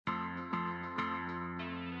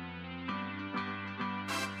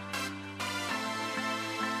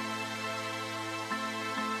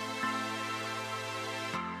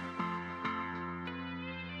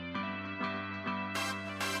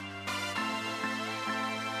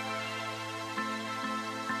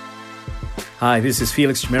Hi, this is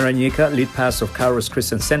Felix Chimeranyika, lead pastor of Kairos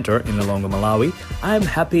Christian Center in Lilongwe, Malawi. I'm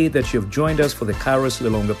happy that you've joined us for the Kairos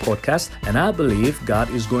Lilongwe podcast, and I believe God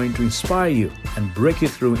is going to inspire you and break you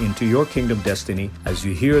through into your kingdom destiny as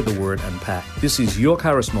you hear the word unpacked. This is your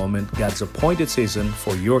Kairos moment, God's appointed season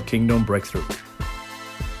for your kingdom breakthrough.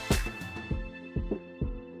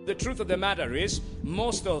 The truth of the matter is,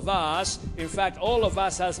 most of us, in fact, all of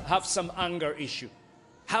us have some anger issue.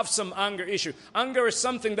 Anger is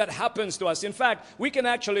something that happens to us. In fact, we can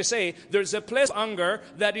actually say there's a place of anger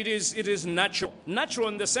that it is natural. Natural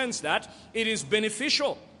in the sense that it is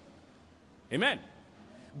beneficial. Amen.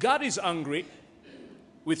 God is angry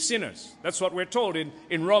with sinners. That's what we're told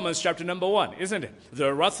in Romans chapter number 1, isn't it?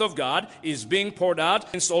 The wrath of God is being poured out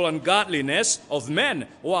against all ungodliness of men.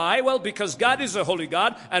 Why? Well, because God is a holy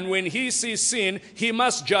God, and when He sees sin, He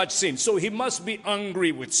must judge sin. So He must be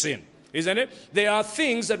angry with sin. Isn't it? There are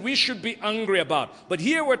things that we should be angry about. But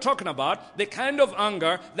here we're talking about the kind of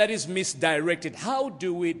anger that is misdirected. How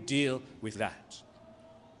do we deal with that?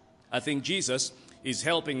 I think Jesus is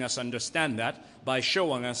helping us understand that by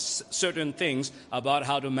showing us certain things about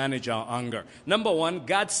how to manage our anger. Number one,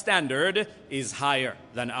 God's standard is higher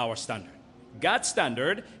than our standard. God's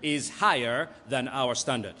standard is higher than our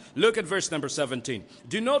standard. Look at verse number 17.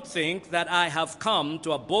 Do not think that I have come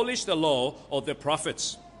to abolish the law or the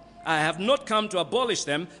prophets. I have not come to abolish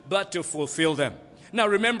them, but to fulfill them. Now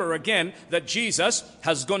remember again that Jesus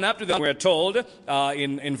has gone up to them. We're told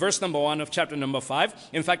in verse number 1 of chapter number 5.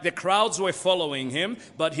 In fact, the crowds were following him,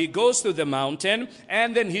 but he goes to the mountain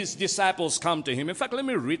and then his disciples come to him. In fact, let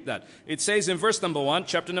me read that. It says in verse number 1,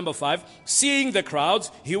 chapter number 5, seeing the crowds,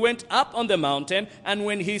 he went up on the mountain, and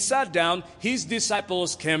when he sat down, his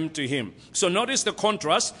disciples came to him. So notice the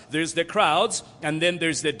contrast. There's the crowds and then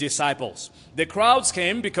there's the disciples. The crowds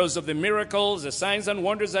came because of the miracles, the signs and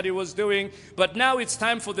wonders that he was doing, but now it's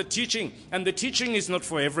time for the teaching, and the teaching is not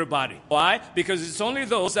for everybody. Why? Because it's only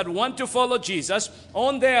those that want to follow Jesus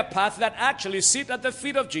on their path that actually sit at the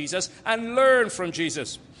feet of Jesus and learn from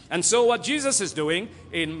Jesus. And so what Jesus is doing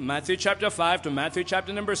in Matthew chapter 5 to Matthew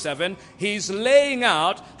chapter number 7, he's laying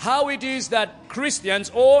out how it is that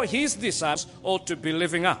Christians or his disciples ought to be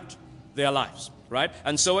living out their lives. Right?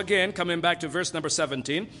 And so again, coming back to verse number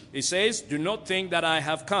 17, he says, do not think that I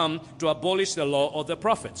have come to abolish the law or the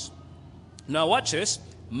prophets. Now watch this.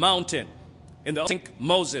 Mountain. I think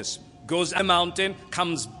Moses goes up the mountain,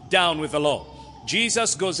 comes down with the law.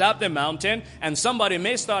 Jesus goes up the mountain, and somebody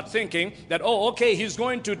may start thinking that, oh, okay, he's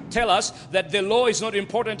going to tell us that the law is not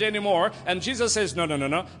important anymore. And Jesus says,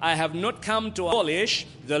 no. I have not come to abolish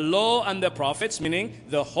the law and the prophets, meaning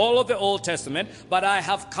the whole of the Old Testament, but I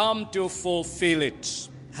have come to fulfill it.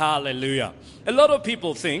 Hallelujah. A lot of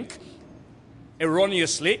people think,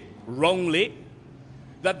 erroneously, wrongly,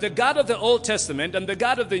 that the God of the Old Testament and the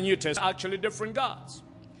God of the New Testament are actually different gods.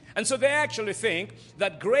 And so they actually think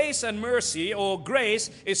that grace and mercy, or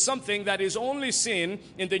grace, is something that is only seen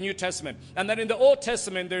in the New Testament, and that in the Old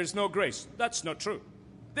Testament there is no grace. That's not true.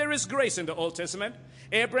 There is grace in the Old Testament.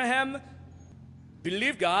 Abraham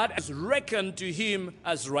believed God as reckoned to him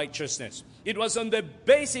as righteousness. It was on the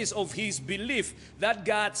basis of his belief that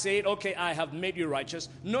God said, okay, I have made you righteous,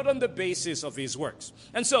 not on the basis of his works.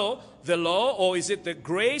 And so the law, or is it the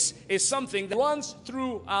grace, is something that runs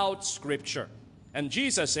throughout Scripture. And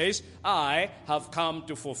Jesus says, I have come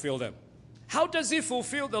to fulfill them. How does he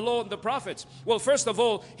fulfill the law and the prophets? Well, first of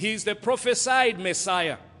all, he's the prophesied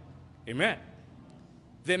Messiah. Amen.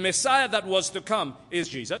 The Messiah that was to come is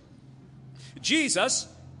Jesus. Jesus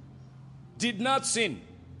did not sin.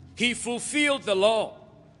 He fulfilled the law.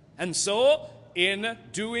 And so, in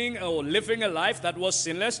doing or living a life that was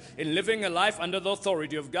sinless, in living a life under the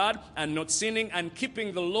authority of God and not sinning and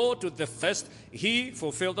keeping the law to the first, he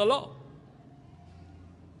fulfilled the law.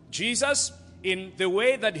 Jesus, in the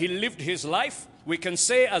way that he lived his life, we can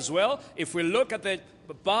say as well, if we look at the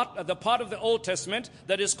part of the Old Testament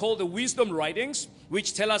that is called the wisdom writings,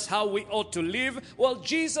 which tell us how we ought to live, well,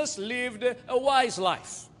 Jesus lived a wise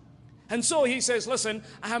life. And so he says, listen,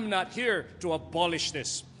 I'm not here to abolish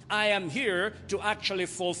this. I am here to actually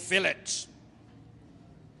fulfill it.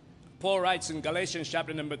 Paul writes in Galatians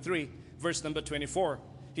chapter number 3, verse number 24,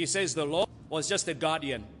 he says the law was just a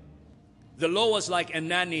guardian. The law was like a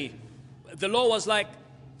nanny. The law was like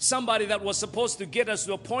somebody that was supposed to get us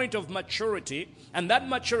to a point of maturity, and that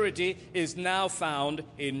maturity is now found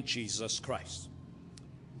in Jesus Christ.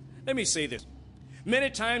 Let me say this. Many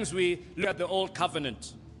times we look at the Old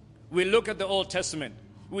Covenant. We look at the Old Testament.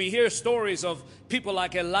 We hear stories of people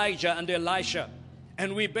like Elijah and Elisha,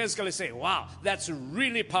 and we basically say, wow, that's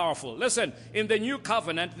really powerful. Listen, in the New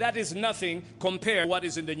Covenant, that is nothing compared to what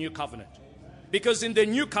is in the New Covenant. Because in the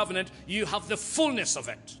new covenant, you have the fullness of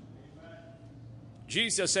it.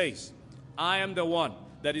 Jesus says, I am the one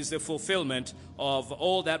that is the fulfillment of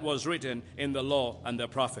all that was written in the law and the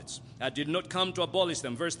prophets. I did not come to abolish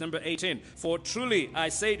them. Verse number 18. For truly I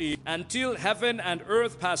say to you, until heaven and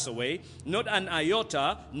earth pass away, not an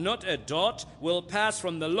iota, not a dot will pass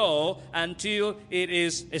from the law until it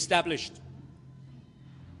is established.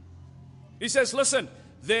 He says, listen,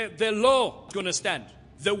 the law is going to stand.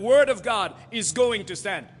 The word of God is going to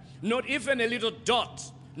stand. Not even a little dot.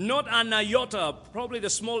 Not an iota, probably the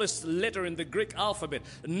smallest letter in the Greek alphabet.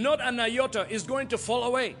 Not an iota is going to fall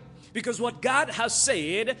away. Because what God has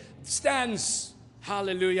said stands.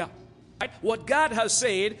 Hallelujah. Right? What God has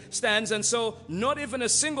said stands, and so not even a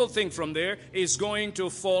single thing from there is going to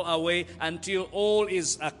fall away until all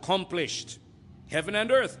is accomplished. Heaven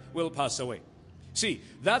and earth will pass away. See,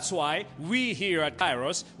 that's why we here at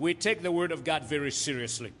Kairos, we take the word of God very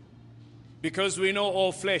seriously. Because we know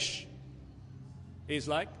all flesh is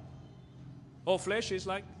like? All flesh is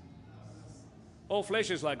like? All flesh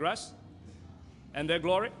is like grass. And their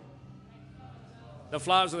glory? The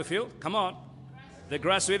flowers of the field? Come on. The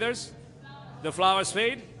grass withers. The flowers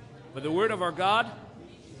fade. But the word of our God,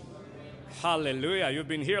 hallelujah, you've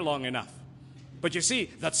been here long enough. But you see,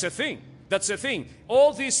 that's the thing. That's the thing.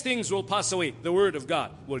 All these things will pass away. The word of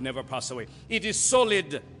God will never pass away. It is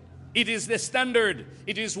solid. It is the standard.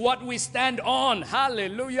 It is what we stand on.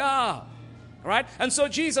 Hallelujah. Right? And so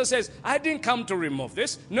Jesus says, I didn't come to remove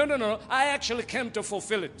this. No. I actually came to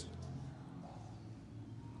fulfill it.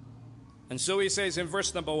 And so he says in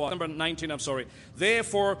verse number 19,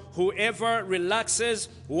 therefore, whoever relaxes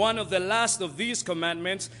one of the last of these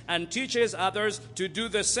commandments and teaches others to do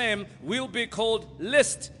the same will be called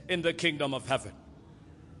least in the kingdom of heaven.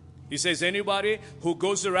 He says anybody who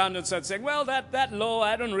goes around and starts saying, well, that law,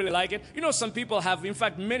 I don't really like it. You know, some people have, in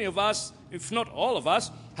fact, many of us, if not all of us,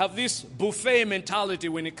 have this buffet mentality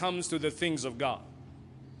when it comes to the things of God.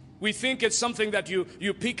 We think it's something that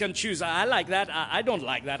you pick and choose. I like that. I don't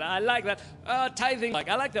like that. I like that. Tithing,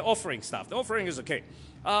 I like the offering stuff. The offering is okay.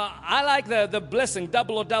 I like the blessing,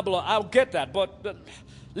 double or double. I'll get that. But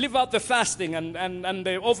leave out the fasting and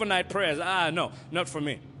the overnight prayers. No, not for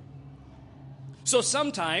me. So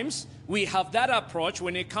sometimes we have that approach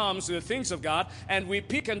when it comes to the things of God, and we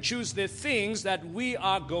pick and choose the things that we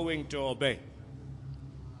are going to obey.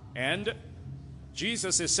 And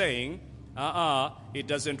Jesus is saying, it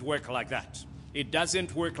doesn't work like that. It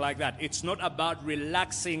doesn't work like that. It's not about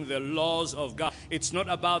relaxing the laws of God. It's not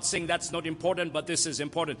about saying that's not important, but this is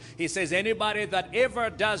important. He says anybody that ever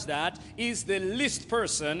does that is the least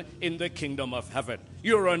person in the kingdom of heaven.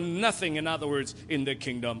 You're a nothing, in other words, in the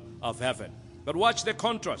kingdom of heaven. But watch the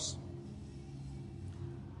contrast.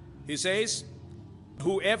 He says,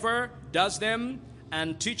 whoever does them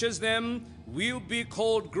and teaches them will be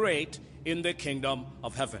called great in the kingdom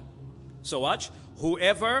of heaven. So watch.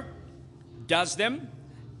 Whoever does them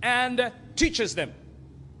and teaches them.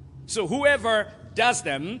 So whoever does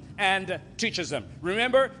them and teaches them.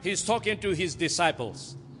 Remember, he's talking to his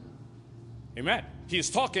disciples. Amen.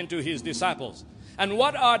 He's talking to his disciples. And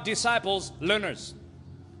what are disciples? Learners.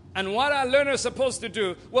 And what are learners supposed to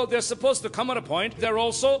do? Well, they're supposed to come at a point, they're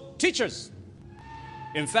also teachers.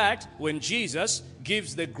 In fact, when Jesus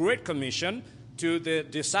gives the Great Commission to the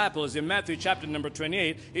disciples in Matthew chapter number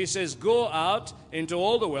 28, he says, go out into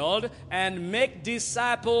all the world and make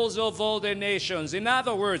disciples of all the nations. In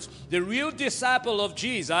other words, the real disciple of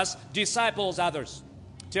Jesus disciples others.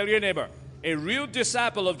 Tell your neighbor, a real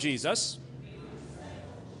disciple of Jesus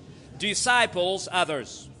disciples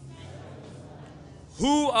others.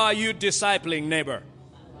 Who are you discipling, neighbor?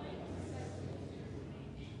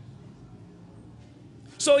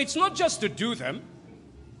 So it's not just to do them.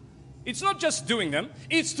 It's not just doing them.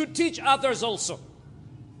 It's to teach others also.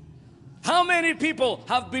 How many people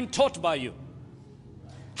have been taught by you?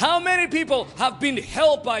 How many people have been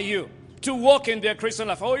helped by you to walk in their Christian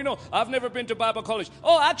life? Oh, you know, I've never been to Bible college.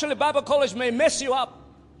 Oh, actually, Bible college may mess you up.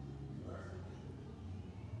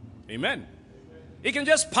 Amen. It can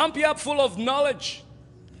just pump you up full of knowledge.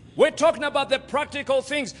 We're talking about the practical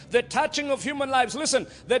things, the touching of human lives. Listen,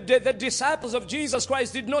 the disciples of Jesus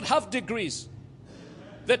Christ did not have degrees.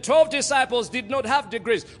 The 12 disciples did not have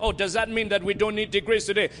degrees. Oh, does that mean that we don't need degrees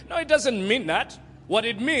today? No, it doesn't mean that. What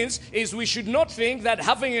it means is we should not think that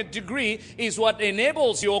having a degree is what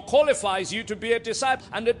enables you or qualifies you to be a disciple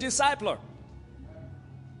and a discipler.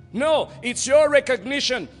 No, it's your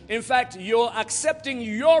recognition. In fact, you're accepting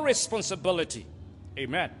your responsibility.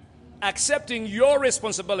 Amen. Accepting your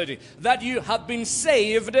responsibility that you have been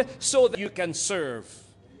saved so that you can serve.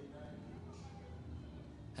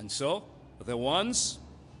 And so, the ones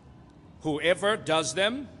whoever does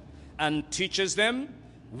them and teaches them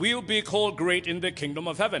will be called great in the kingdom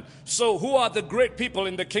of heaven. So who are the great people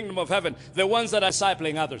in the kingdom of heaven? The ones that are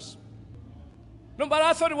discipling others. No, but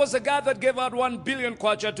I thought it was the guy that gave out 1 billion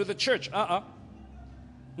kwacha to the church. Not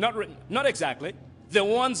exactly. The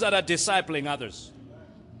ones that are discipling others.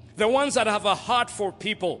 The ones that have a heart for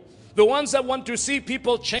people. The ones that want to see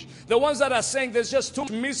people change. The ones that are saying there's just too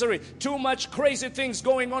much misery, too much crazy things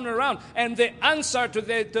going on around. And the answer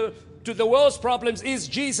to the world's problems is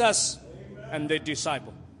Jesus. Amen. And they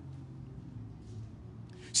disciple.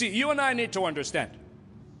 See, you and I need to understand.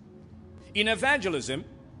 In evangelism,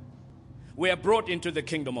 we are brought into the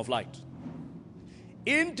kingdom of light.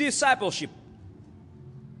 In discipleship,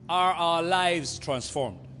 are our lives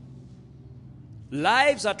transformed?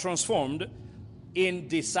 Lives are transformed in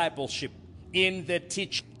discipleship, in the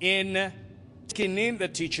teaching, in the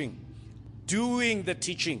teaching, doing the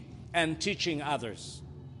teaching, and teaching others.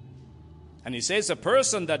 And he says a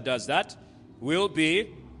person that does that will be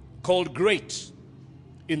called great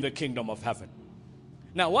in the kingdom of heaven.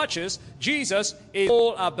 Now watch this. Jesus is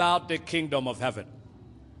all about the kingdom of heaven.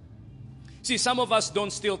 See, some of us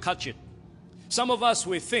don't still catch it. Some of us,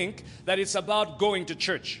 we think that it's about going to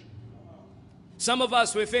church. Some of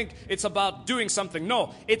us, we think it's about doing something.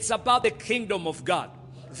 No, it's about the kingdom of God.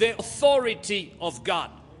 The authority of God.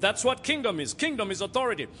 That's what kingdom is. Kingdom is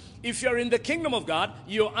authority. If you're in the kingdom of God,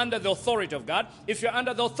 you're under the authority of God. If you're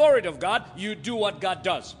under the authority of God, you do what God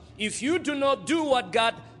does. If you do not do what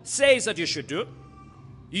God says that you should do,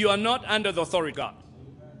 you are not under the authority of God.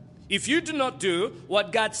 If you do not do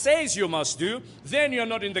what God says you must do, then you're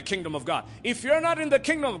not in the kingdom of God. If you're not in the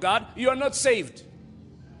kingdom of God, you are not saved.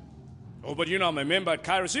 Oh, but I'm a member at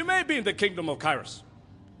Kairos. You may be in the kingdom of Kairos.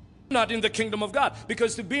 Not in the kingdom of God.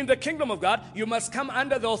 Because to be in the kingdom of God, you must come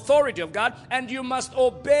under the authority of God and you must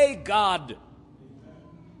obey God.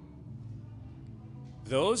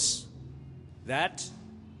 Those that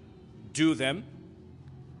do them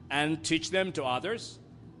and teach them to others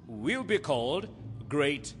will be called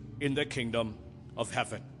great in the kingdom of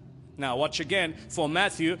heaven. Now watch again. For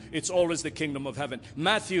Matthew, it's always the kingdom of heaven.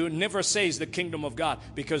 Matthew never says the kingdom of God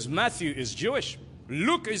because Matthew is Jewish.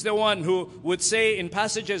 Luke is the one who would say in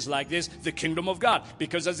passages like this, the kingdom of God.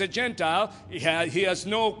 Because as a Gentile, he has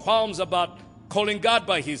no qualms about calling God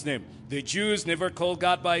by his name. The Jews never call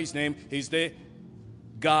God by his name. He's the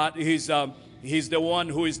God. He's the one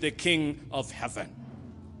who is the king of heaven.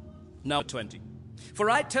 Now 20. For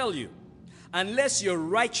I tell you, unless your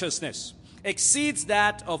righteousness exceeds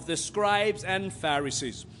that of the scribes and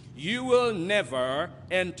Pharisees, you will never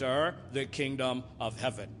enter the kingdom of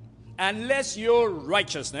heaven. Unless your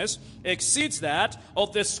righteousness exceeds that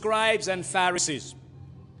of the scribes and Pharisees.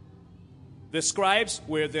 The scribes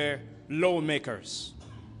were the lawmakers.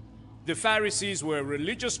 The Pharisees were a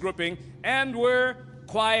religious grouping and were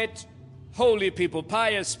quiet, holy people,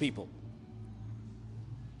 pious people.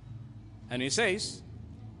 And he says,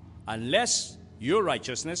 unless your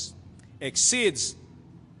righteousness exceeds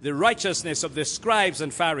the righteousness of the scribes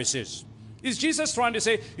and Pharisees. Is Jesus trying to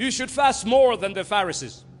say you should fast more than the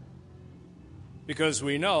Pharisees? Because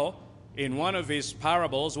we know in one of his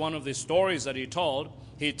parables, one of the stories that he told,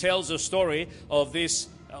 he tells a story of this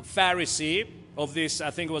Pharisee, of this,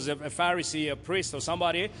 I think it was a Pharisee, a priest or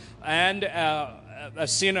somebody, and a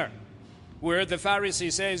sinner. Where the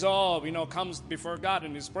Pharisee says, comes before God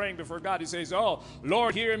and is praying before God. He says,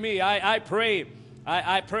 Lord, hear me. I pray.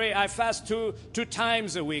 I pray. I fast two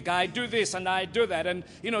times a week. I do this and I do that. And,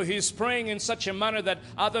 he's praying in such a manner that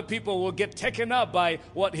other people will get taken up by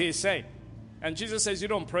what he's saying. And Jesus says, you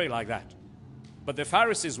don't pray like that. But the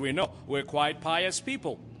Pharisees, we know, were quite pious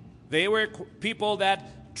people. They were people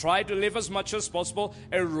that tried to live as much as possible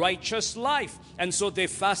a righteous life. And so they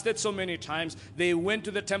fasted so many times. They went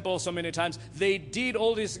to the temple so many times. They did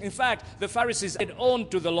all this. In fact, the Pharisees had on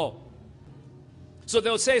to the law. So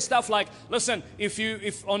they'll say stuff like, listen,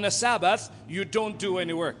 if on a Sabbath, you don't do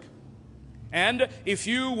any work. And if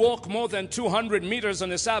you walk more than 200 meters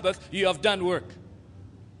on a Sabbath, you have done work.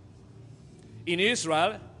 In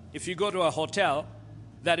Israel, if you go to a hotel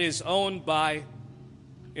that is owned by,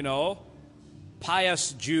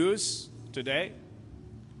 pious Jews today,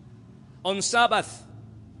 on Sabbath,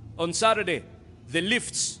 on Saturday, the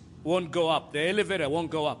lifts won't go up. The elevator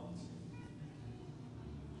won't go up.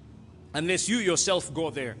 Unless you yourself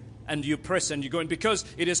go there and you press and you go in. Because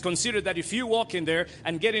it is considered that if you walk in there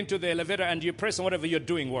and get into the elevator and you press on whatever, you're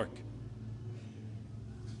doing work.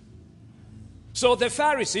 So the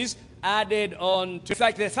Pharisees, added on to. In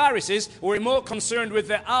fact, the Pharisees were more concerned with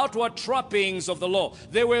the outward trappings of the law.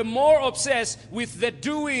 They were more obsessed with the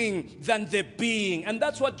doing than the being. And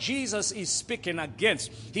that's what Jesus is speaking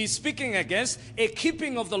against. He's speaking against a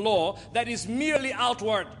keeping of the law that is merely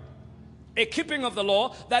outward. A keeping of the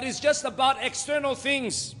law that is just about external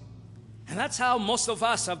things. And that's how most of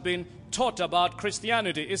us have been taught about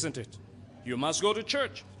Christianity, isn't it? You must go to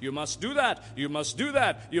church. You must do that. You must do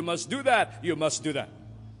that. You must do that. You must do that.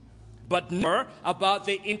 But more about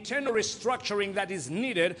the internal restructuring that is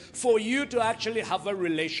needed for you to actually have a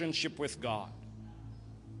relationship with God.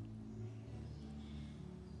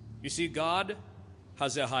 You see, God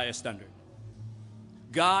has a higher standard.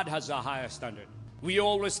 God has a higher standard. We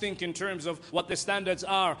always think in terms of what the standards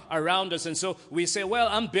are around us. And so we say, well,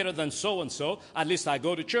 I'm better than so-and-so. At least I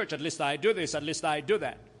go to church. At least I do this. At least I do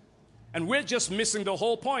that. And we're just missing the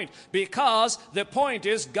whole point, because the point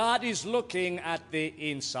is God is looking at the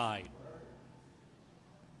inside.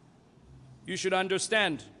 You should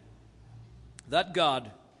understand that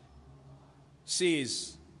God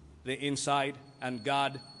sees the inside, and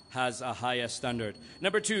God has a higher standard.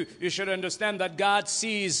 Number two, you should understand that God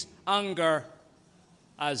sees anger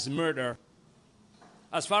as murder.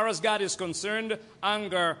 As far as God is concerned,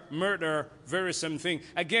 anger, murder, very same thing.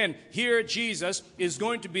 Again, here Jesus is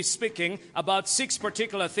going to be speaking about 6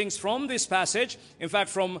 particular things from this passage. In fact,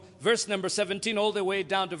 from verse number 17 all the way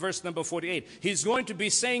down to verse number 48. He's going to be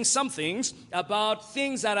saying some things about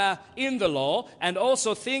things that are in the law, and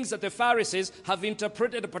also things that the Pharisees have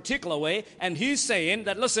interpreted a particular way. And he's saying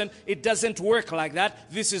that, listen, it doesn't work like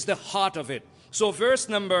that. This is the heart of it. So verse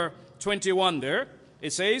number 21 there.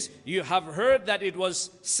 It says, you have heard that it was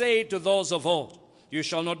said to those of old, you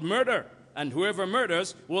shall not murder, and whoever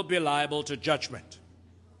murders will be liable to judgment.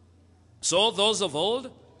 So those of old,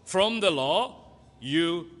 from the law,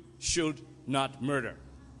 you should not murder.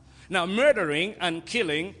 Now, murdering and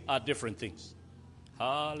killing are different things.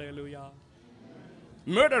 Hallelujah.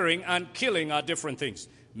 Murdering and killing are different things.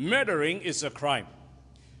 Murdering is a crime.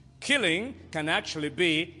 Killing can actually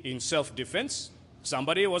be in self-defense.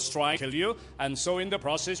 Somebody was trying to kill you, and so in the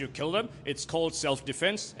process you kill them. It's called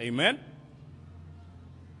self-defense. Amen?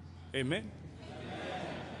 Amen?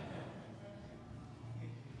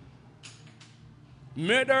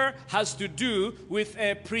 Murder has to do with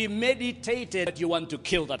a premeditated that you want to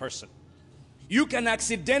kill that person. You can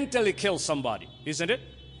accidentally kill somebody, isn't it?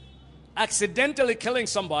 Accidentally killing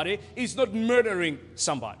somebody is not murdering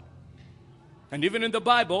somebody. And even in the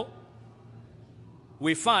Bible,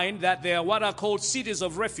 we find that there are what are called cities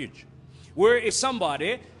of refuge, where if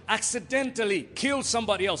somebody accidentally kills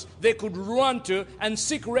somebody else, they could run to and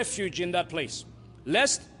seek refuge in that place,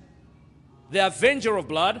 lest the avenger of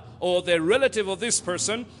blood or the relative of this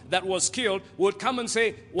person that was killed would come and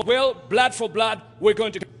say, well, blood for blood, we're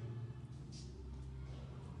going to.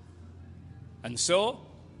 And so,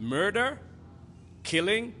 murder,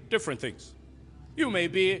 killing, different things. You may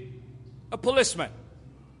be a policeman,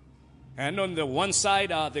 and on the one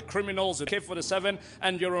side are the criminals, the K-47,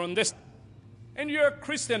 and you're on this. And you're a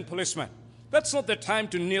Christian policeman. That's not the time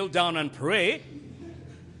to kneel down and pray.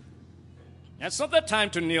 That's not the time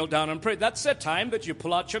to kneel down and pray. That's the time that you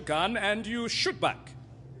pull out your gun and you shoot back.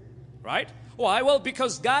 Right? Why? Well,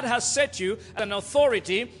 because God has set you as an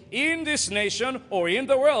authority in this nation or in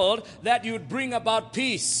the world that you'd bring about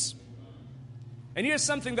peace. And here's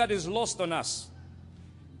something that is lost on us.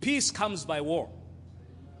 Peace comes by war.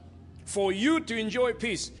 For you to enjoy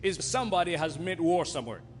peace is somebody has made war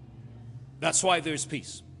somewhere. That's why there's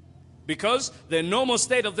peace. Because the normal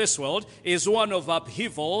state of this world is one of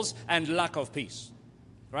upheavals and lack of peace.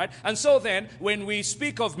 Right? And so then, when we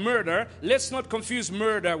speak of murder, let's not confuse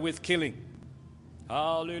murder with killing.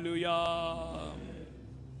 Hallelujah.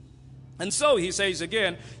 And so he says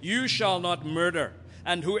again, you shall not murder,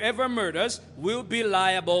 and whoever murders will be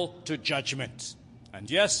liable to judgment. And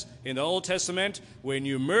yes, in the Old Testament, when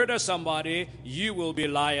you murder somebody, you will be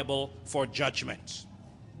liable for judgment.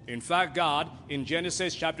 In fact, God, in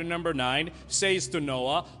Genesis chapter number 9, says to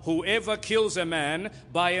Noah, whoever kills a man,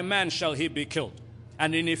 by a man shall he be killed.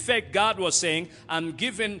 And in effect, God was saying, I'm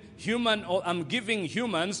giving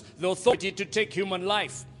humans the authority to take human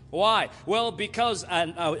life. Why? Well, because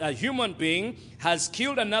a human being has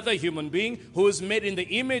killed another human being who is made in the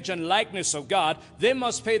image and likeness of God. They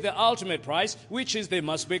must pay the ultimate price, which is they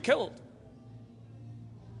must be killed.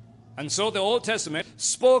 And so the Old Testament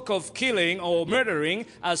spoke of killing or murdering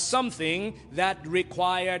as something that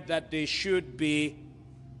required that there should be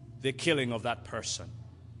the killing of that person.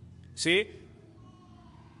 See,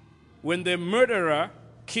 when the murderer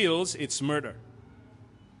kills, it's murder.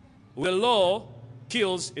 When the law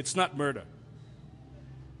kills, it's not murder.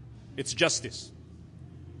 It's justice.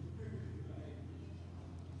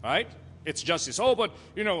 Right? It's justice. Oh, but,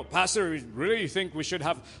 Pastor, really you think we should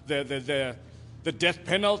have the death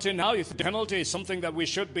penalty now? You think the penalty is something that we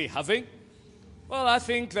should be having? Well, I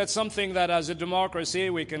think that's something that as a democracy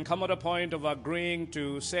we can come at a point of agreeing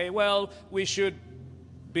to say, well, we should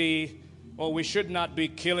not be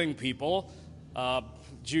killing people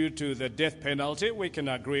due to the death penalty. We can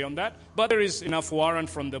agree on that. But there is enough warrant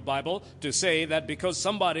from the Bible to say that because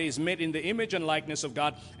somebody is made in the image and likeness of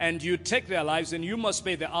God and you take their lives, then you must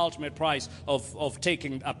pay the ultimate price of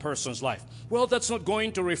taking a person's life. Well, that's not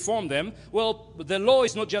going to reform them. Well, the law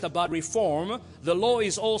is not just about reform. The law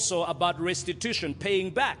is also about restitution,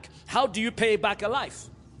 paying back. How do you pay back a life?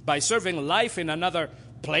 By serving life in another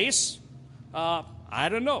place? I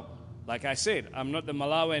don't know. Like I said, I'm not the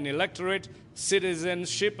Malawian electorate.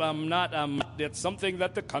 Citizenship, that's something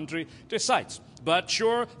that the country decides. But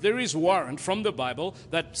sure, there is warrant from the Bible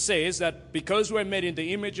that says that because we're made in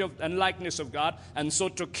the image and likeness of God, and so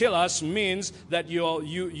to kill us means that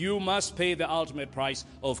you must pay the ultimate price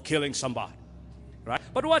of killing somebody. Right?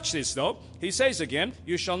 But watch this though. He says again,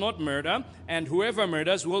 you shall not murder, and whoever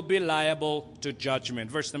murders will be liable to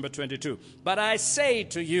judgment. Verse number 22. But I say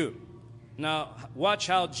to you, now watch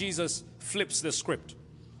how Jesus flips the script.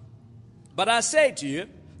 But I say to you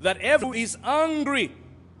that everyone who is angry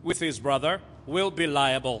with his brother will be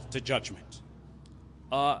liable to judgment.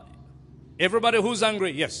 Everybody who's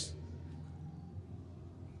angry, yes.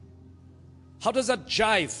 How does that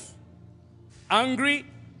jive? Angry,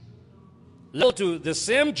 liable to the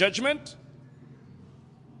same judgment.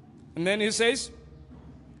 And then he says,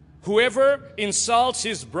 whoever insults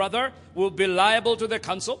his brother will be liable to the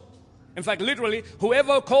council. In fact, literally,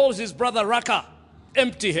 whoever calls his brother Raka,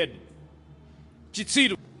 empty head,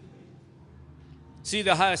 Chitsiru. See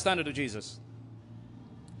the higher standard of Jesus.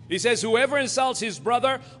 He says, whoever insults his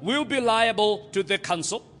brother will be liable to the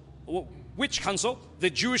council. Which council? The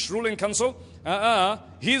Jewish ruling council?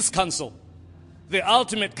 His council. The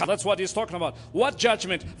ultimate council. That's what he's talking about. What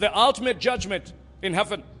judgment? The ultimate judgment in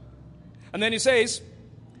heaven. And then he says,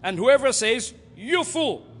 and whoever says, you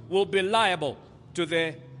fool, will be liable to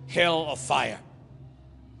the hell of fire.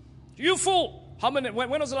 You fool.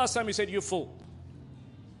 When was the last time you said you fool?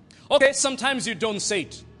 Okay, sometimes you don't say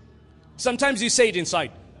it. Sometimes you say it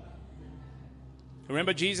inside.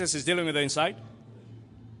 Remember, Jesus is dealing with the inside.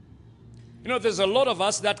 There's a lot of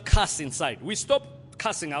us that cuss inside. We stop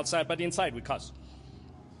cussing outside, but inside we cuss.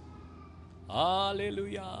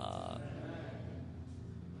 Hallelujah.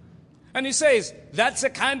 And he says, that's the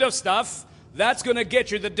kind of stuff that's going to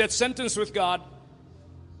get you the death sentence with God.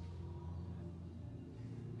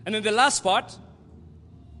 And in the last part,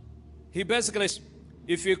 he basically,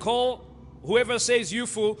 if you call, whoever says you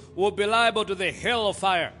fool will be liable to the hell of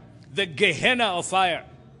fire, the Gehenna of fire.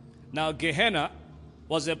 Now, Gehenna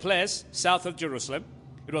was a place south of Jerusalem.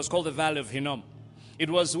 It was called the Valley of Hinnom. It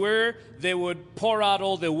was where they would pour out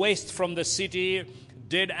all the waste from the city.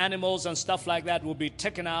 Dead animals and stuff like that would be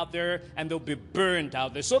taken out there and they'll be burnt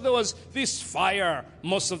out there. So there was this fire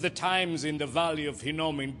most of the times in the Valley of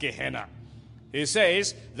Hinnom in Gehenna. He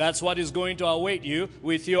says that's what is going to await you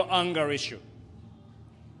with your anger issue.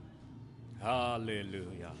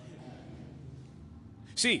 Hallelujah.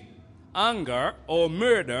 See, anger or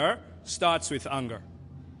murder starts with anger.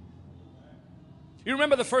 You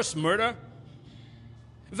remember the first murder?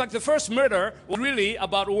 In fact, the first murder was really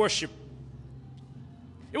about worship.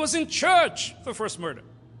 It was in church, the first murder.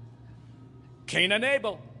 Cain and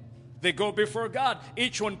Abel. They go before God.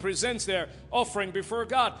 Each one presents their offering before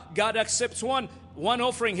God. God accepts one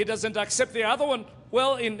offering. He doesn't accept the other one.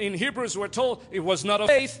 Well, in Hebrews we're told it was not of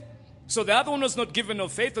faith. So the other one was not given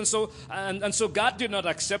of faith, and so God did not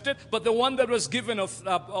accept it. But the one that was given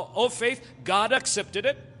of faith, God accepted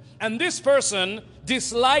it. And this person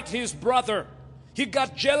disliked his brother. He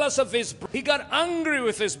got jealous of he got angry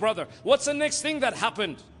with his brother. What's the next thing that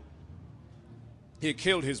happened? He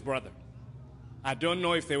killed his brother. I don't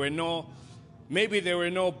know if maybe there were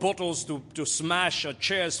no bottles to smash or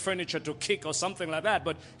chairs, furniture to kick or something like that,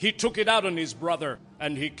 but he took it out on his brother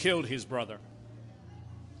and he killed his brother.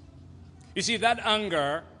 You see, that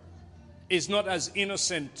anger is not as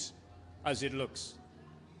innocent as it looks.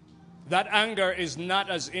 That anger is not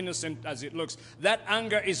as innocent as it looks. That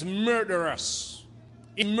anger is murderous.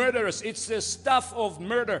 It's the stuff of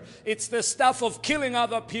murder. It's the stuff of killing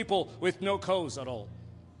other people with no cause at all.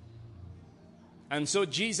 And so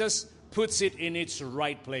Jesus puts it in its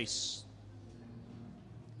right place.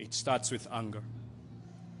 It starts with anger.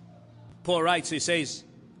 Paul writes, he says,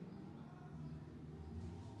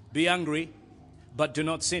 be angry, but do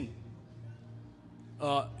not sin.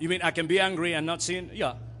 You mean I can be angry and not sin?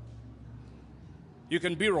 Yeah. You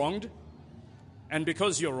can be wronged, and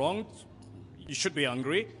because you're wronged, you should be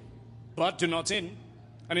angry, but do not sin.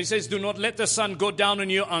 And he says, do not let the sun go down in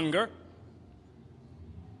your anger.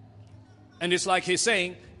 And it's like he's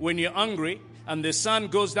saying, when you're angry and the sun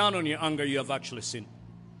goes down on your anger, you have actually sinned.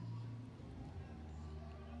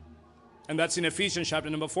 And that's in Ephesians chapter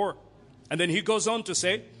number 4. And then he goes on to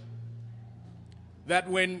say that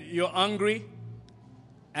when you're angry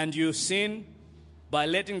and you sin by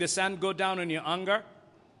letting the sun go down on your anger,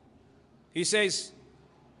 he says,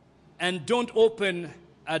 and don't open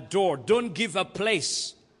a door, don't give a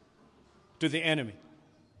place to the enemy.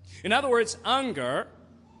 In other words, anger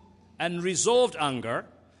and resolved anger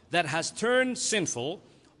that has turned sinful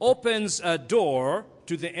opens a door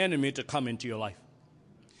to the enemy to come into your life.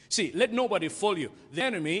 See, let nobody fool you. The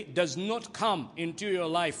enemy does not come into your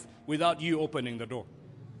life without you opening the door.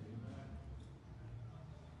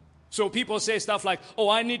 So people say stuff like, oh,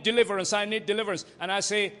 I need deliverance, I need deliverance. And I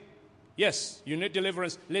say, yes, you need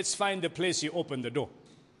deliverance. Let's find the place you open the door.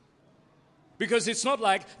 Because it's not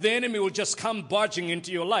like the enemy will just come barging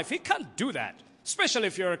into your life. He can't do that. Especially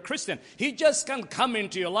if you're a Christian. He just can't come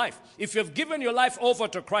into your life. If you've given your life over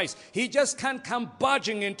to Christ, he just can't come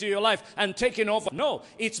barging into your life and taking over. No,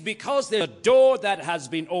 it's because there's a door that has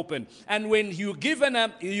been opened. And when you give him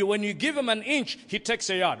an inch, he takes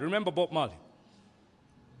a yard. Remember Bob Marley?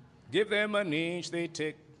 Give them an inch, they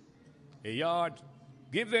take a yard.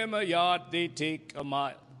 Give them a yard, they take a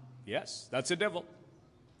mile. Yes, that's the devil.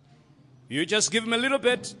 You just give him a little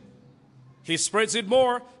bit, he spreads it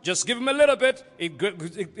more. Just give him a little bit.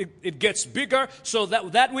 It gets bigger. So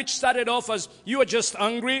that which started off as you are just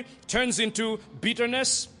angry turns into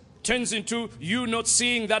bitterness, turns into you not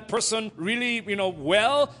seeing that person really,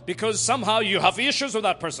 well, because somehow you have issues with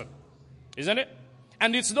that person. Isn't it?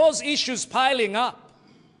 And it's those issues piling up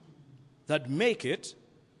that make it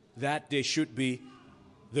that there should be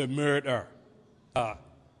the murder,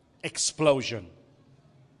 explosion.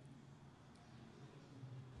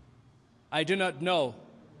 I do not know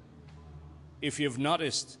if you've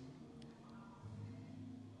noticed,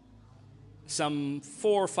 some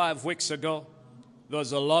 4 or 5 weeks ago, there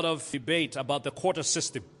was a lot of debate about the quota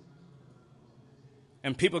system.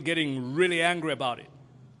 And people getting really angry about it.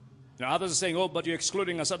 Now others are saying, oh, but you're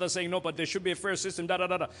excluding us. Others are saying, no, but there should be a fair system,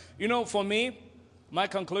 da-da-da-da. For me, my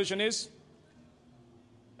conclusion is,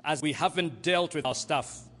 as we haven't dealt with our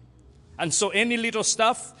stuff, and so any little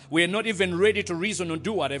stuff, we're not even ready to reason or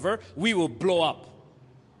do whatever, we will blow up.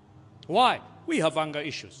 Why? We have anger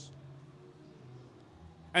issues.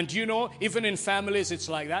 And even in families, it's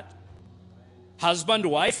like that. Husband,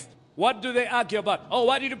 wife, what do they argue about? Oh,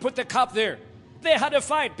 why did you put the cup there? They had a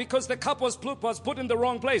fight because the cup was put in the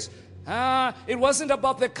wrong place. It wasn't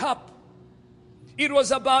about the cup. It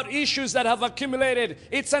was about issues that have accumulated.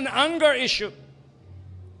 It's an anger issue.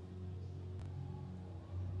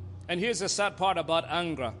 And here's the sad part about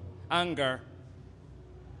anger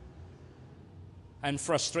and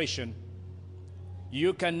frustration.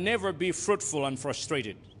 You can never be fruitful and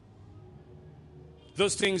frustrated.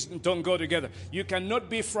 Those things don't go together. You cannot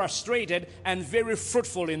be frustrated and very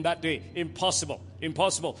fruitful in that day. Impossible.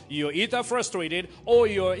 Impossible. You're either frustrated or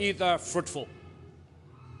you're either fruitful.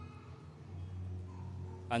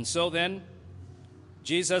 And so then,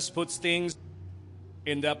 Jesus puts things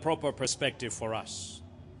in their proper perspective for us.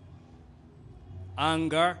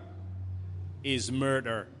 Anger is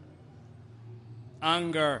murder.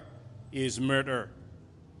 Anger is murder.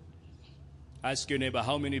 Ask your neighbor,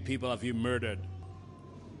 how many people have you murdered?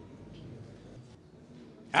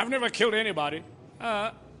 I've never killed anybody.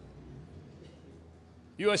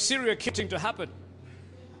 You're a serial killing to happen.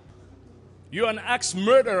 You're an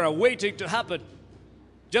axe-murderer waiting to happen.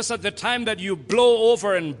 Just at the time that you blow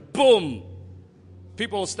over and boom,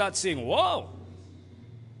 people will start saying, whoa.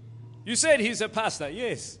 You said he's a pastor.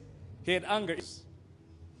 Yes. He had anger.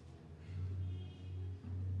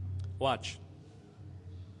 Watch.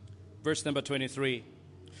 Verse number 23.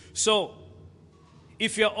 So,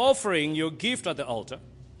 if you're offering your gift at the altar,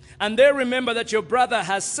 and there remember that your brother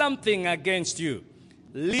has something against you,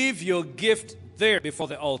 leave your gift there before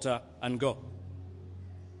the altar and go.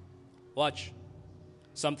 Watch.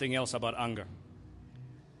 Something else about anger.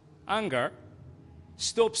 Anger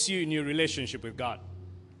stops you in your relationship with God.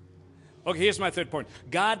 Okay, here's my third point.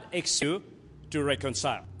 God expects you to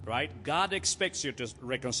reconcile, right? God expects you to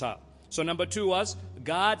reconcile. So number 2 was,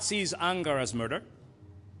 God sees anger as murder.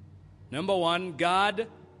 Number 1, God,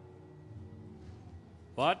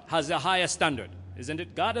 has a higher standard, isn't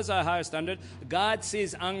it? God has a higher standard. God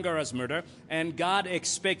sees anger as murder, and God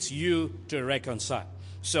expects you to reconcile.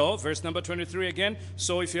 So, verse number 23 again.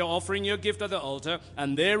 So if you're offering your gift at the altar,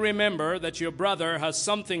 and they remember that your brother has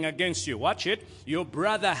something against you. Watch it. Your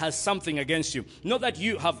brother has something against you. Not that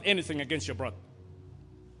you have anything against your brother.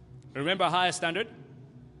 Remember higher standard?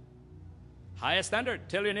 Higher standard.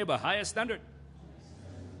 Tell your neighbor, higher standard.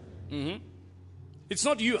 It's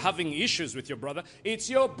not you having issues with your brother. It's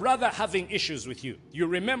your brother having issues with you. You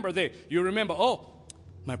remember there. You remember, oh,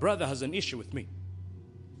 my brother has an issue with me.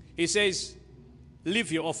 He says,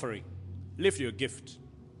 leave your offering. Leave your gift.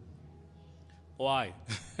 Why?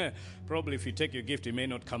 Probably if you take your gift, it may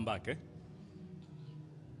not come back.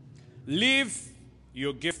 Leave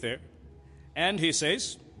your gift there. And he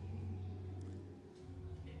says,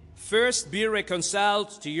 first be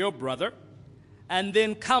reconciled to your brother, and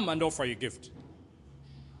then come and offer your gift.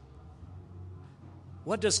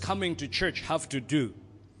 What does coming to church have to do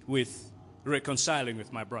with reconciling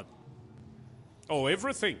with my brother? Oh,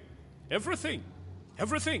 everything. Everything.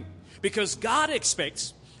 Everything. Because God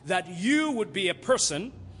expects that you would be a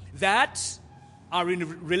person that are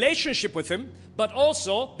in relationship with Him, but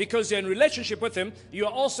also, because you're in relationship with Him, you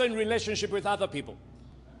are also in relationship with other people.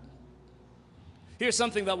 Here's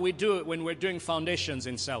something that we do when we're doing foundations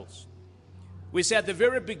in cells. We say at the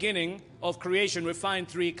very beginning of creation, we find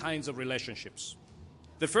three kinds of relationships.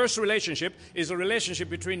 The first relationship is a relationship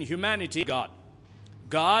between humanity and God.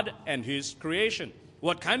 God and His creation.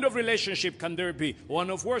 What kind of relationship can there be?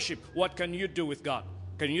 One of worship. What can you do with God?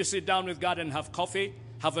 Can you sit down with God and have coffee,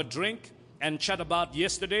 have a drink, and chat about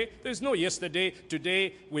yesterday? There's no yesterday,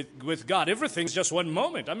 today with God. Everything's just one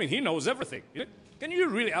moment. I mean, He knows everything. Can you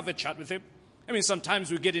really have a chat with Him? I mean,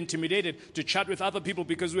 sometimes we get intimidated to chat with other people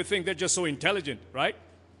because we think they're just so intelligent, right?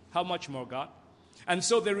 How much more God? And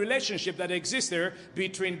so the relationship that exists there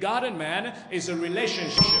between God and man is a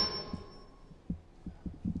relationship.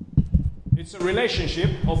 It's a relationship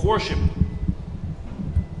of worship.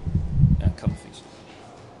 Come please.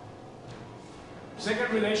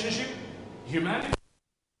 Second relationship, humanity.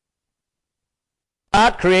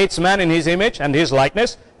 God creates man in His image and His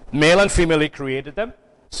likeness. Male and female, He created them.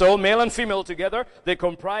 So male and female together, they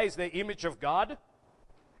comprise the image of God.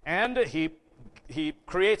 And He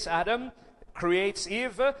creates Adam, creates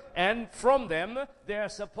Eve, and from them they are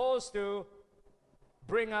supposed to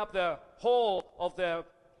bring up the whole of the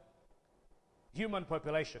human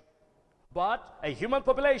population. But a human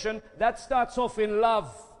population that starts off in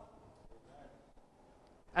love.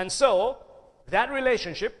 And so that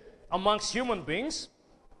relationship amongst human beings,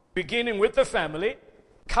 beginning with the family,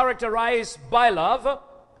 characterized by love,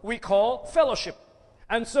 we call fellowship.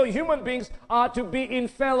 And so human beings are to be in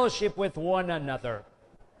fellowship with one another.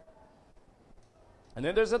 And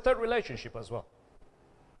then there's a third relationship as well.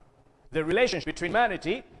 The relationship between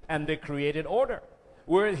humanity and the created order.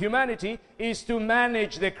 Where humanity is to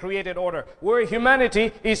manage the created order. Where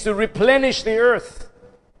humanity is to replenish the earth.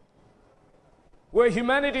 Where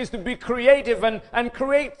humanity is to be creative and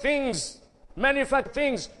create things, manufacture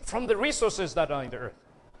things from the resources that are in the earth.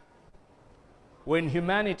 When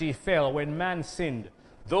humanity fell, when man sinned,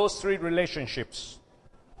 those three relationships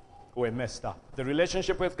were messed up. The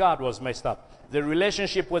relationship with God was messed up. The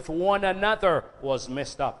relationship with one another was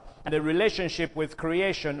messed up. And the relationship with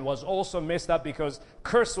creation was also messed up because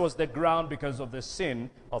cursed was the ground because of the sin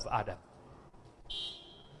of Adam.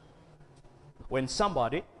 When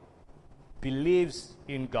somebody believes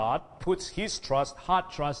in God, puts his trust,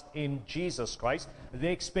 heart trust in Jesus Christ, the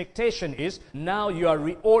expectation is now you are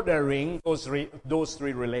reordering those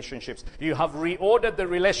three relationships. You have reordered the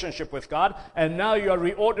relationship with God, and now you are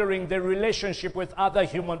reordering the relationship with other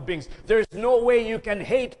human beings. There's no way you can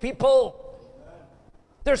hate people.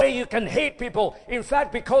 There's no way you can hate people. In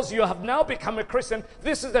fact, because you have now become a Christian,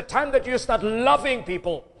 this is the time that you start loving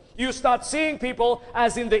people. You start seeing people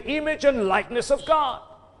as in the image and likeness of God.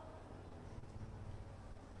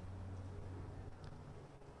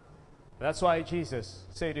 That's why Jesus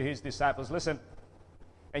said to His disciples, listen,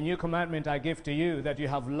 a new commandment I give to you, that you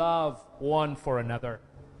have love one for another.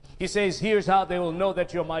 He says, here's how they will know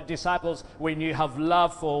that you're my disciples, when you have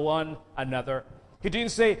love for one another. He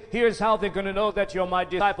didn't say, here's how they're going to know that you're my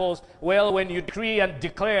disciples, well, when you decree and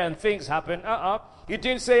declare and things happen. He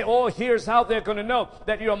didn't say, oh, here's how they're going to know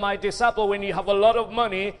that you're my disciple when you have a lot of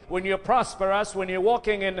money, when you're prosperous, when you're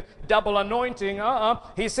walking in double anointing.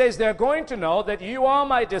 He says they're going to know that you are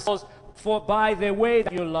my disciples by the way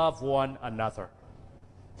that you love one another.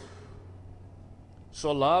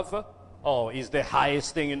 So love, is the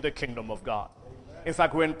highest thing in the kingdom of God. In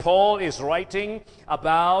fact, when Paul is writing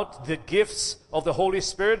about the gifts of the Holy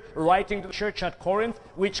Spirit, writing to the church at Corinth,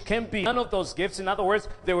 which can be none of those gifts. In other words,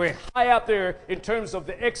 they were high up there in terms of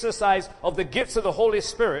the exercise of the gifts of the Holy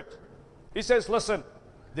Spirit. He says, listen,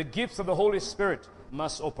 The gifts of the Holy Spirit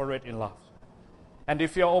must operate in love. And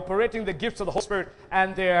if you're operating the gifts of the Holy Spirit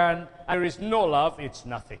and there is no love, it's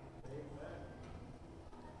nothing.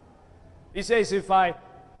 He says, if I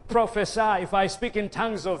prophesy, if I speak in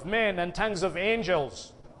tongues of men and tongues of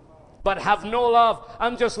angels, but have no love,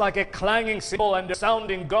 I'm just like a clanging cymbal and a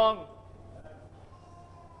sounding gong.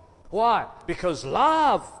 Why? Because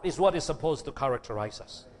love is what is supposed to characterize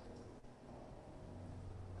us.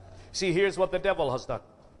 See, here's what the devil has done.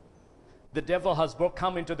 The devil has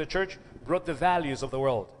come into the church, brought the values of the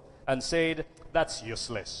world, and said, that's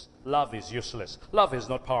useless. Love is useless. Love is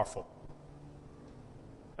not powerful.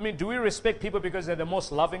 I mean, do we respect people because they're the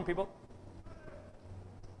most loving people?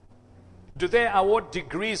 Do they award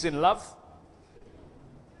degrees in love?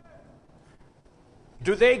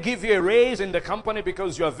 Do they give you a raise in the company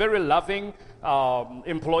because you're a very loving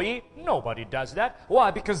employee? Nobody does that. Why?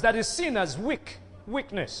 Because that is seen as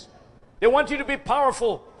weakness. They want you to be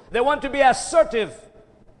powerful. They want to be assertive.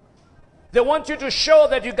 They want you to show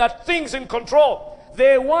that you got things in control.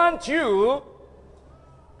 They want you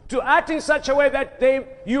to act in such a way that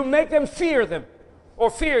you make them fear them or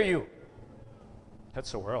fear you.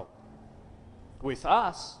 That's the world. With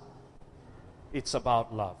us, it's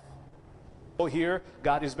about love. So here,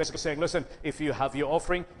 God is basically saying, listen, if you have your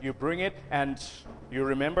offering, you bring it, and you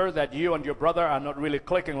remember that you and your brother are not really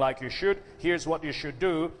clicking like you should. Here's what you should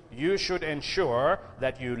do. You should ensure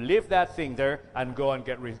that you leave that thing there and go and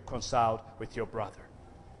get reconciled with your brother.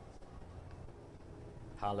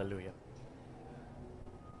 Hallelujah.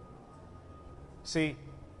 See,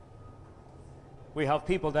 we have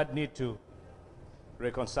people that need to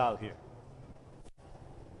reconcile here.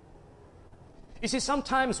 You see,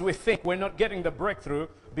 sometimes we think we're not getting the breakthrough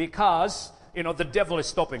because, the devil is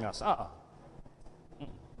stopping us.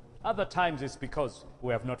 Other times it's because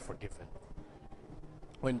we have not forgiven.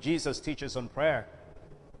 When Jesus teaches on prayer,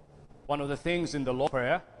 one of the things in the Lord's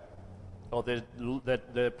Prayer, or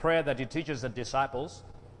the prayer that he teaches the disciples,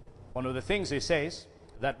 one of the things he says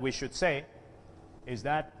that we should say is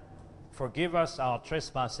that, forgive us our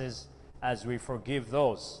trespasses as we forgive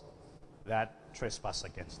those that trespass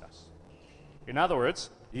against us. In other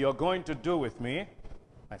words, you're going to do with me,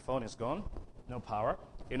 my phone is gone, no power.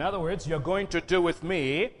 In other words, you're going to do with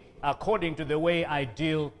me according to the way I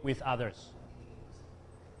deal with others.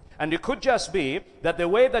 And it could just be that the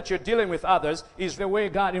way that you're dealing with others is the way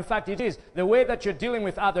God, in fact it is, the way that you're dealing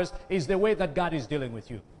with others is the way that God is dealing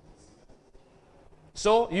with you.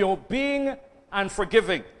 So your being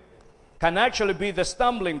unforgiving can actually be the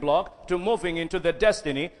stumbling block to moving into the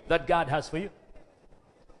destiny that God has for you.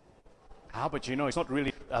 But it's not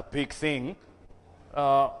really a big thing.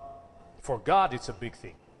 For God, it's a big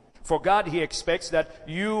thing. For God, he expects that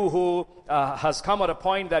you who has come at a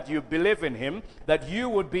point that you believe in him, that you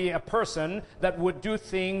would be a person that would do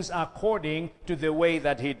things according to the way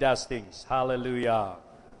that he does things. Hallelujah.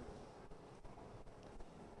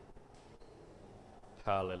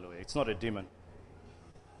 Hallelujah. It's not a demon.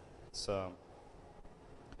 It's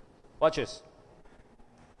watch this.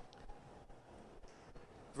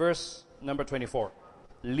 Verse number 24.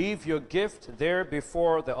 Leave your gift there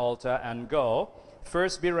before the altar and go.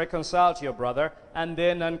 First be reconciled to your brother, and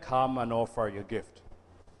then come and offer your gift.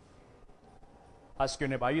 Ask your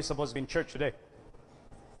neighbor, are you supposed to be in church today?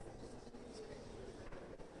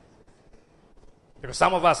 Because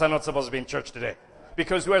some of us are not supposed to be in church today.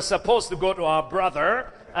 Because we're supposed to go to our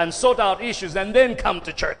brother and sort out issues and then come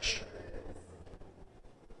to church.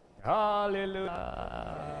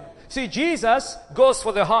 Hallelujah. See, Jesus goes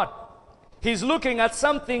for the heart. He's looking at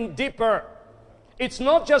something deeper. It's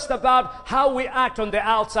not just about how we act on the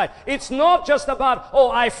outside. It's not just about,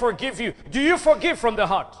 I forgive you. Do you forgive from the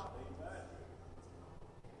heart?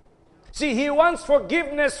 See, he wants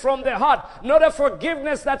forgiveness from the heart, not a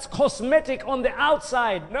forgiveness that's cosmetic on the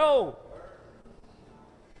outside. No.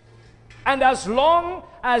 And as long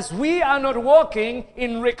as we are not walking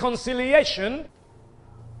in reconciliation,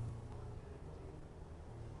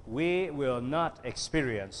 we will not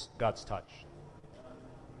experience God's touch.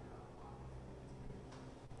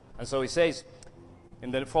 And so he says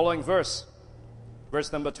in the following verse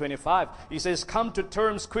number 25, he says, come to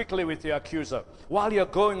terms quickly with your accuser while you're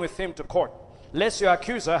going with him to court, lest your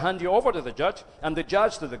accuser hand you over to the judge and the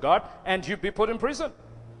judge to the guard and you be put in prison.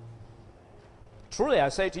 Truly I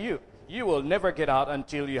say to you, you will never get out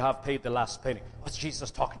until you have paid the last penny. What's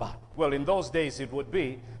Jesus talking about? Well, in those days it would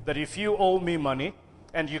be that if you owe me money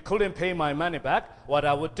and you couldn't pay my money back, what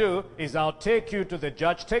I would do is I'll take you to the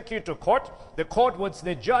judge, take you to court.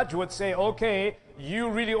 The judge would say, okay, you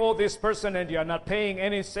really owe this person and you're not paying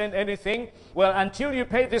anything. Well, until you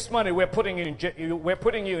pay this money, we're putting you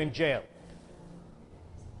in jail.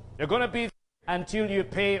 You're going to be until you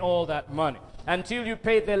pay all that money, until you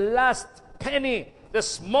pay the last penny, the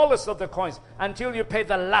smallest of the coins, until you pay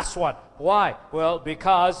the last one. Why? Well,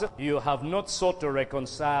 because you have not sought to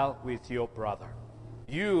reconcile with your brother.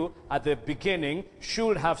 You, at the beginning,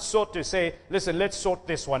 should have sought to say, listen, let's sort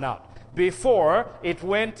this one out. Before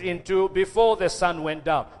the sun went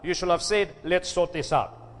down, you should have said, let's sort this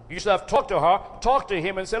out. You should have talked to her, talked to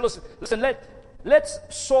him, and said, listen, let's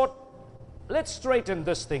straighten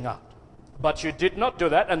this thing out. But you did not do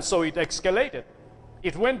that, and so it escalated.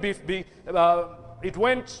 It went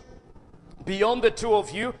beyond the two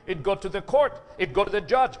of you. It got to the court. It got to the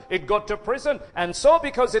judge. It got to prison. And so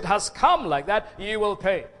because it has come like that, you will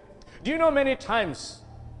pay. Do you know many times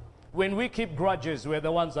when we keep grudges, we're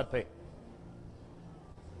the ones that pay?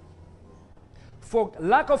 For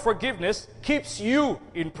lack of forgiveness keeps you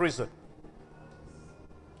in prison.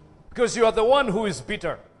 Because you are the one who is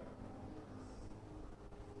bitter.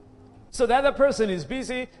 So the other person is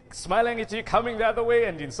busy, smiling at you, coming the other way,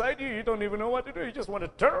 and inside you, you don't even know what to do. You just want to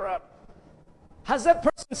turn around. Has that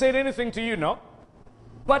person said anything to you? No.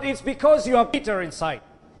 But it's because you are bitter inside.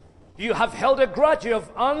 You have held a grudge, you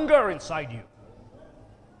have anger inside you.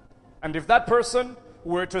 And if that person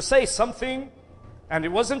were to say something, and it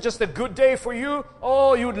wasn't just a good day for you,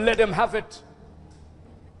 oh, you'd let him have it.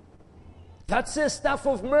 That's the stuff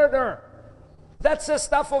of murder. That's the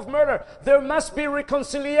stuff of murder. There must be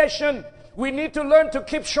reconciliation. We need to learn to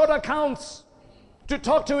keep short accounts, to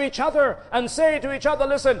talk to each other and say to each other,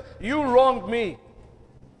 listen, you wronged me.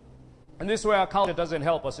 And this is where our culture doesn't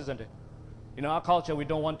help us, isn't it? In our culture, we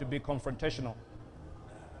don't want to be confrontational.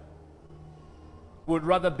 We'd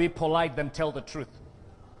rather be polite than tell the truth.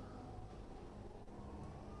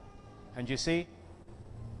 And you see,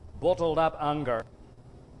 bottled up anger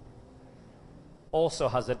also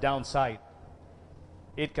has a downside.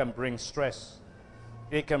 It can bring stress.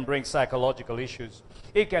 It can bring psychological issues.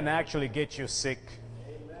 It can actually get you sick.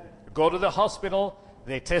 Amen. Go to the hospital,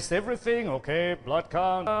 they test everything, okay, blood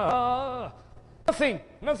count. Nothing.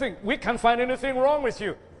 We can't find anything wrong with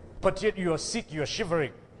you. But yet you are sick, you are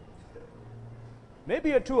shivering. Maybe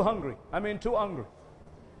you're too hungry. Too hungry.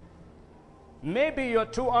 Maybe you're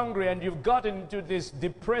too hungry and you've gotten into this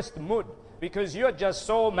depressed mood because you're just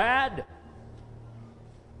so mad.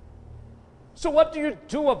 So what do you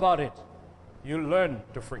do about it? You learn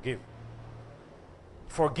to forgive.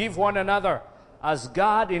 Forgive one another as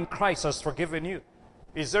God in Christ has forgiven you.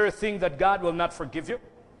 Is there a thing that God will not forgive you?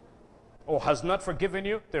 Or has not forgiven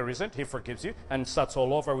you? There isn't. He forgives you and starts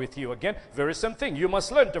all over with you again. Very same thing. You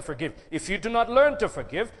must learn to forgive. If you do not learn to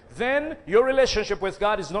forgive, then your relationship with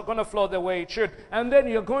God is not going to flow the way it should. And then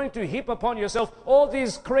you're going to heap upon yourself all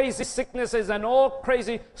these crazy sicknesses and all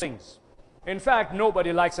crazy things. In fact,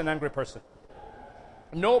 nobody likes an angry person.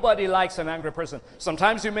 Nobody likes an angry person.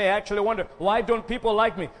 Sometimes you may actually wonder, why don't people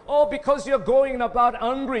like me? Oh, because you're going about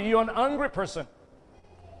angry. You're an angry person.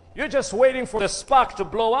 You're just waiting for the spark to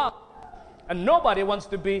blow up. And nobody wants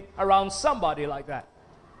to be around somebody like that.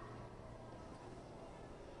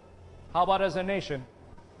 How about as a nation?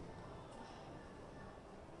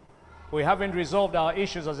 We haven't resolved our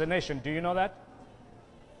issues as a nation. Do you know that?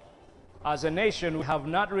 As a nation, we have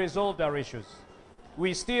not resolved our issues.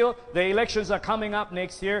 The elections are coming up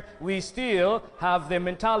next year. We still have the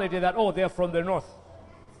mentality that, oh, they're from the north.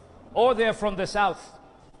 Or they're from the south.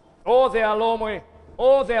 Or they are Lomwe.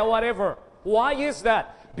 Or they are whatever. Why is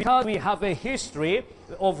that? Because we have a history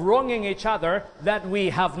of wronging each other that we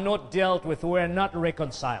have not dealt with. We're not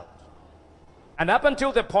reconciled. And up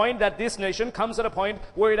until the point that this nation comes at a point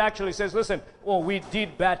where it actually says, listen, we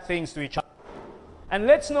did bad things to each other. And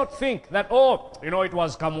let's not think that, it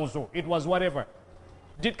was Kamuzu. It was whatever.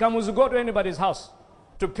 Did Kamuzu go to anybody's house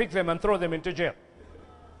to pick them and throw them into jail?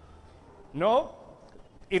 No.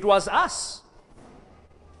 It was us.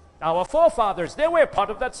 Our forefathers, they were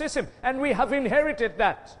part of that system, and we have inherited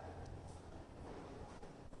that.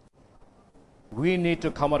 We need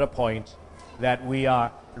to come at a point that we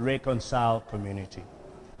are reconciled community.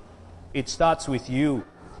 It starts with you.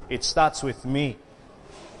 It starts with me.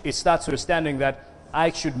 It starts with understanding that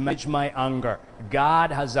I should manage my anger.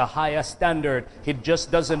 God has a higher standard. He just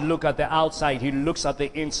doesn't look at the outside. He looks at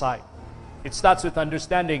the inside. It starts with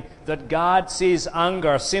understanding that God sees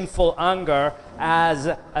anger, sinful anger, as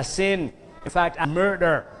a sin. In fact, a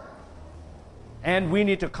murder. And we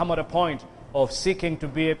need to come at a point of seeking to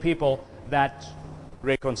be a people that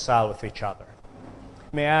reconcile with each other.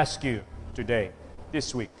 May I ask you today,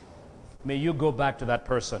 this week, may you go back to that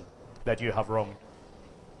person that you have wronged.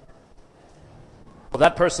 Or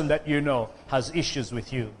that person that you know has issues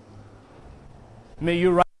with you. May you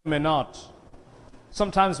write them a note.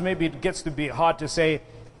 Sometimes maybe it gets to be hard to say,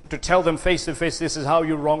 to tell them face to face, this is how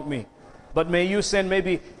you wronged me. But may you send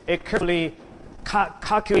maybe a carefully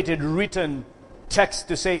calculated written text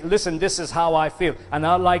to say, listen, this is how I feel, and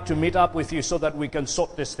I'd like to meet up with you so that we can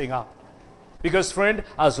sort this thing out. Because friend,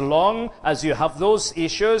 as long as you have those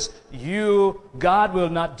issues, God will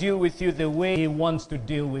not deal with you the way He wants to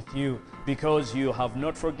deal with you, because you have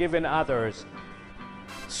not forgiven others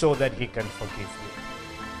so that He can forgive you.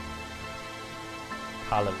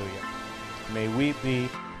 Hallelujah. May we be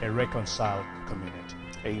a reconciled community.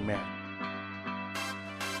 Amen.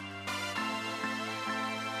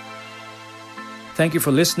 Thank you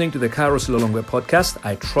for listening to the Kairos Lilongwe podcast.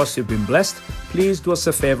 I trust you've been blessed. Please do us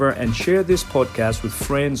a favor and share this podcast with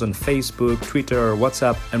friends on Facebook, Twitter,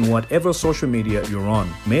 WhatsApp, and whatever social media you're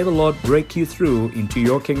on. May the Lord break you through into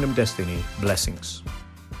your kingdom destiny. Blessings.